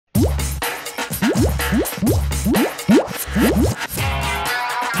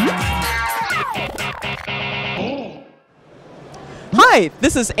Hi,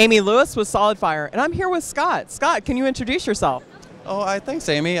 this is Amy Lewis with SolidFire, and I'm here with Scott. Scott, can you introduce yourself? Oh, thanks,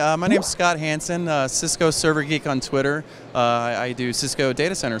 Amy. My name's Scott Hanson, Cisco Server Geek on Twitter. I do Cisco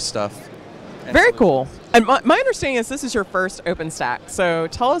data center stuff. Very cool. And my understanding is this is your first OpenStack, so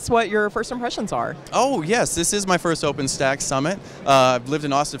tell us what your first impressions are. Oh, yes, this is my first OpenStack Summit. I've lived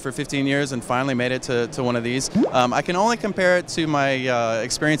in Austin for 15 years and finally made it to one of these. I can only compare it to my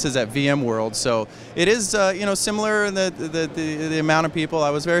experiences at VMworld, so it is similar in the amount of people.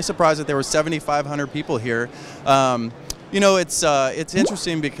 I was very surprised that there were 7,500 people here. It's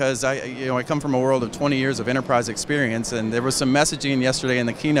interesting because I come from a world of 20 years of enterprise experience, and there was some messaging yesterday in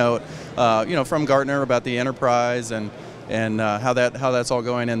the keynote, from Gartner about the enterprise and how that's all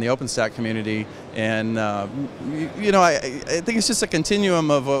going in the OpenStack community. And I think it's just a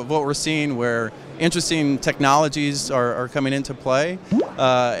continuum of what we're seeing, where interesting technologies are coming into play,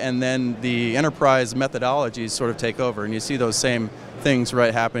 and then the enterprise methodologies sort of take over, and you see those same things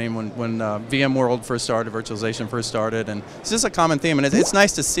happening when VMworld first started, virtualization first started, and it's just a common theme, and it's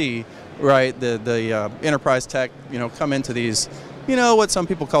nice to see the enterprise tech come into these what some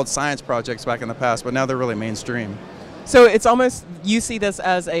people called science projects back in the past, but now they're really mainstream. So it's almost, you see this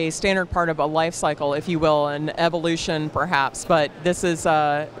as a standard part of a life cycle, if you will, an evolution perhaps, but this is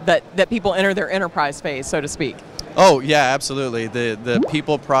that people enter their enterprise phase, so to speak. Oh yeah, absolutely. The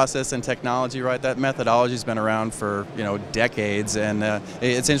people, process, and technology, that methodology's been around for decades, and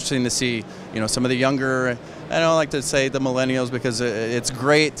it's interesting to see some of the younger, I don't like to say the millennials, because it's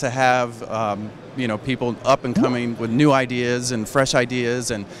great to have people up and coming with new ideas and fresh ideas,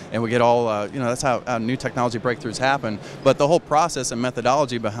 and we get all that's how new technology breakthroughs happen. But the whole process and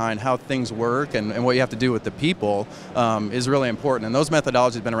methodology behind how things work and what you have to do with the people is really important, and those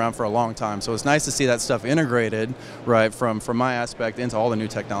methodologies have been around for a long time, so it's nice to see that stuff integrated from my aspect into all the new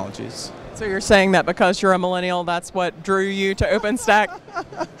technologies. So you're saying that because you're a millennial, that's what drew you to OpenStack?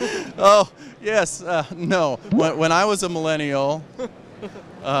 Oh yes, no, when I was a millennial,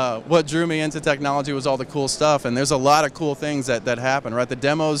 what drew me into technology was all the cool stuff, and there's a lot of cool things that happen, the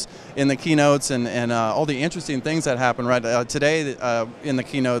demos in the keynotes and all the interesting things that happen, today in the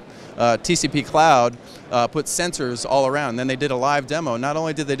keynote, TCP Cloud put sensors all around. Then they did a live demo. Not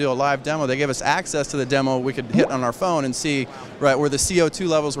only did they do a live demo, they gave us access to the demo. We could hit on our phone and see where the CO2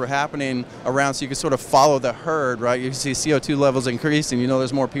 levels were happening around, so you could sort of follow the herd. You can see CO2 levels increasing.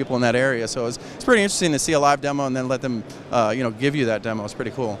 There's more people in that area, so it's pretty interesting to see a live demo and then let them give you that demo. It's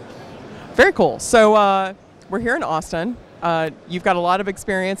pretty cool. Very cool. So we're here in Austin. You've got a lot of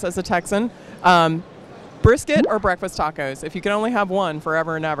experience as a Texan. Brisket or breakfast tacos? If you could only have one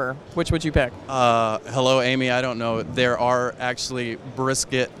forever and ever, which would you pick? Hello, Amy. I don't know. There are actually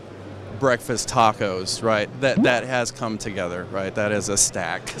brisket breakfast tacos, that has come together, That is a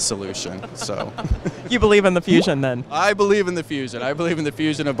stack solution. So you believe in the fusion, then? I believe in the fusion. I believe in the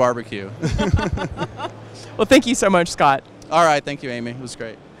fusion of barbecue. Well, thank you so much, Scott. All right. Thank you, Amy. It was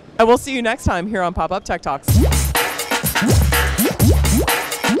great. And we'll see you next time here on Pop Up Tech Talks.